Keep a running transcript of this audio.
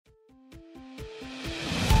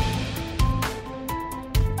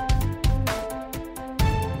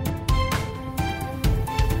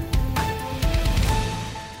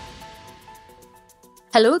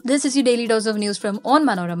Hello, this is your daily dose of news from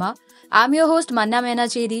Onmanorama. I'm your host Manna Mena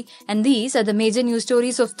Chedi, and these are the major news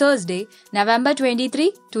stories of Thursday, November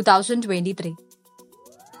 23, 2023.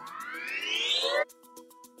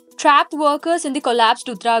 Trapped workers in the collapsed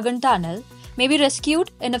Uttarakhand tunnel may be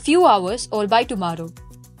rescued in a few hours or by tomorrow.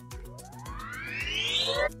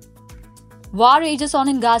 War rages on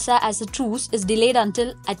in Gaza as the truce is delayed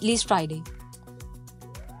until at least Friday.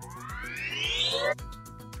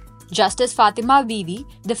 Justice Fatima Bibi,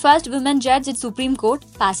 the first woman judge in Supreme Court,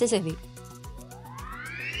 passes away.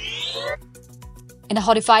 In a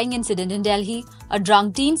horrifying incident in Delhi, a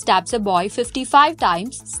drunk teen stabs a boy 55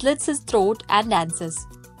 times, slits his throat and dances.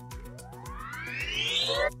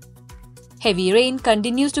 Heavy rain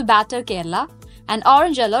continues to batter Kerala. An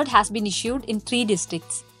orange alert has been issued in 3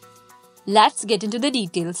 districts. Let's get into the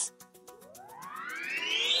details.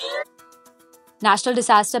 National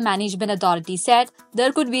Disaster Management Authority said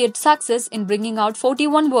there could be a success in bringing out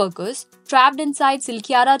 41 workers trapped inside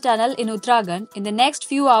Silkyara tunnel in Uttarakhand in the next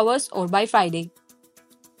few hours or by Friday.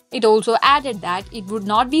 It also added that it would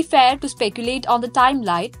not be fair to speculate on the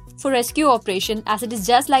timeline for rescue operation as it is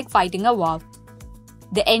just like fighting a war.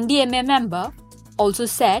 The NDMA member also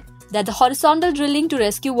said that the horizontal drilling to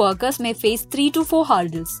rescue workers may face 3 to 4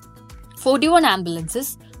 hurdles. 41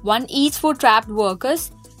 ambulances, one each for trapped workers,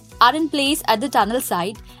 are in place at the tunnel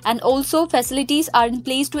site, and also facilities are in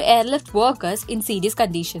place to airlift workers in serious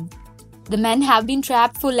condition. The men have been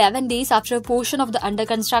trapped for 11 days after a portion of the under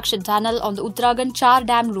construction tunnel on the Uttarakhand Char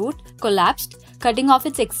Dam route collapsed, cutting off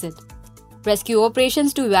its exit. Rescue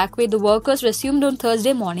operations to evacuate the workers resumed on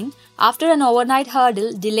Thursday morning after an overnight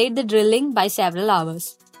hurdle delayed the drilling by several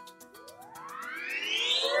hours.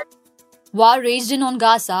 War raged on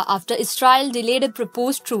Gaza after Israel delayed a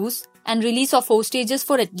proposed truce and release of hostages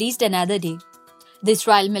for at least another day. The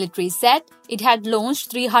Israel military said it had launched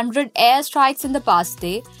 300 airstrikes in the past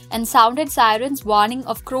day and sounded sirens warning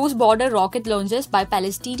of cross-border rocket launches by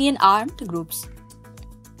Palestinian armed groups.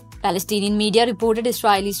 Palestinian media reported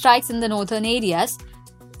Israeli strikes in the northern areas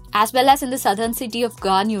as well as in the southern city of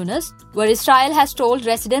Khan Yunis, where Israel has told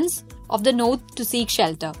residents of the north to seek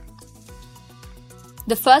shelter.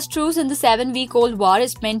 The first truce in the 7-week-old war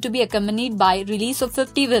is meant to be accompanied by release of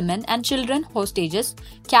 50 women and children hostages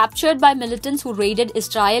captured by militants who raided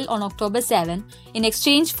Israel on October 7 in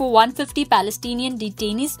exchange for 150 Palestinian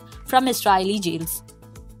detainees from Israeli jails.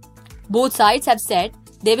 Both sides have said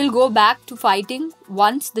they will go back to fighting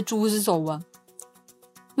once the truce is over.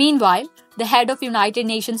 Meanwhile, the head of United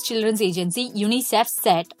Nations Children's Agency UNICEF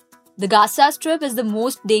said, "The Gaza Strip is the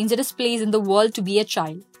most dangerous place in the world to be a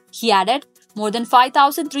child." He added, more than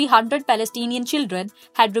 5,300 Palestinian children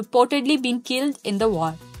had reportedly been killed in the war.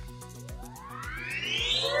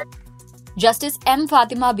 Justice M.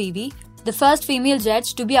 Fatima Bibi, the first female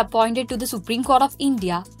judge to be appointed to the Supreme Court of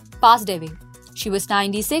India, passed away. She was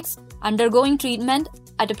 96, undergoing treatment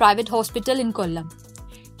at a private hospital in Kollam.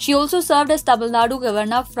 She also served as Tamil Nadu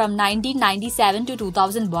governor from 1997 to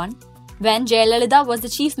 2001, when Jayalalitha was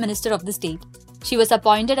the chief minister of the state. She was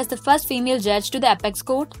appointed as the first female judge to the Apex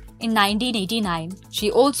Court in 1989. She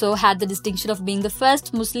also had the distinction of being the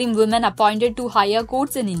first Muslim woman appointed to higher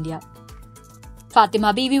courts in India.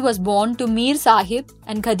 Fatima Bibi was born to Mir Sahib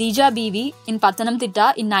and Khadija Bibi in Pathanamthitta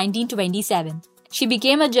in 1927. She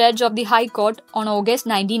became a judge of the High Court on August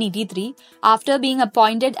 1983 after being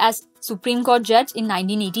appointed as Supreme Court judge in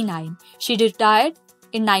 1989. She retired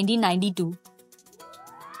in 1992.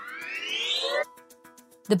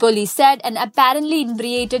 The police said an apparently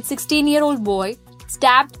inebriated 16-year-old boy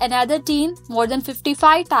stabbed another teen more than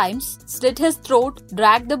 55 times, slit his throat,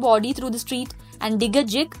 dragged the body through the street and dug a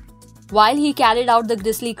jig while he carried out the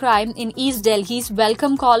grisly crime in East Delhi's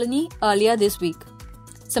Welcome Colony earlier this week.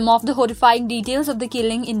 Some of the horrifying details of the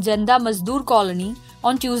killing in Janda Mazdoor Colony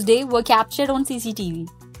on Tuesday were captured on CCTV.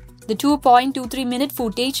 The 2.23-minute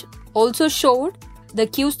footage also showed the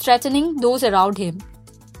accused threatening those around him.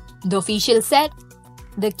 The official said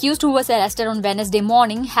the accused, who was arrested on Wednesday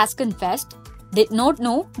morning, has confessed, did not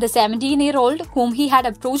know the 17-year-old whom he had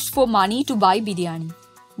approached for money to buy biryani.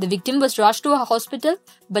 The victim was rushed to a hospital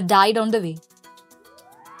but died on the way.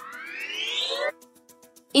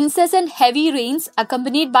 Incessant heavy rains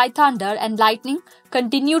accompanied by thunder and lightning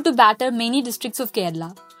continue to batter many districts of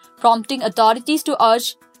Kerala, prompting authorities to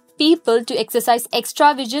urge people to exercise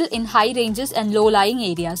extra vigil in high ranges and low-lying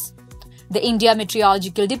areas. The India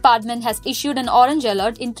Meteorological Department has issued an orange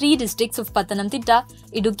alert in 3 districts of Pathanamthitta,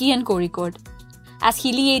 Idukki and Kozhikode. As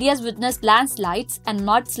hilly areas witnessed landslides and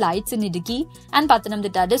mudslides in Idukki and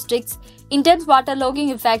Pathanamthitta districts, intense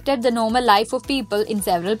waterlogging affected the normal life of people in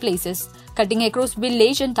several places, cutting across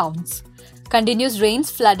villages and towns. Continuous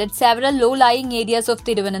rains flooded several low-lying areas of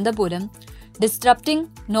Thiruvananthapuram,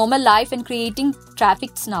 disrupting normal life and creating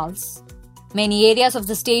traffic snarls. Many areas of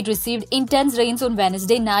the state received intense rains on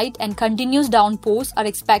Wednesday night, and continuous downpours are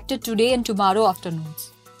expected today and tomorrow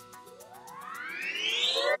afternoons.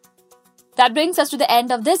 That brings us to the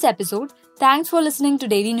end of this episode. Thanks for listening to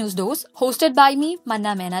Daily News Dose, hosted by me,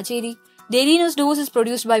 Manna Menacheri. Daily News Dose is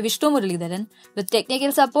produced by Vishnu Muralidharan with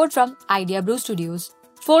technical support from Idea Brew Studios.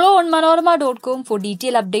 Follow onmanorama.com for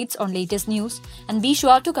detailed updates on latest news, and be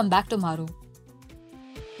sure to come back tomorrow.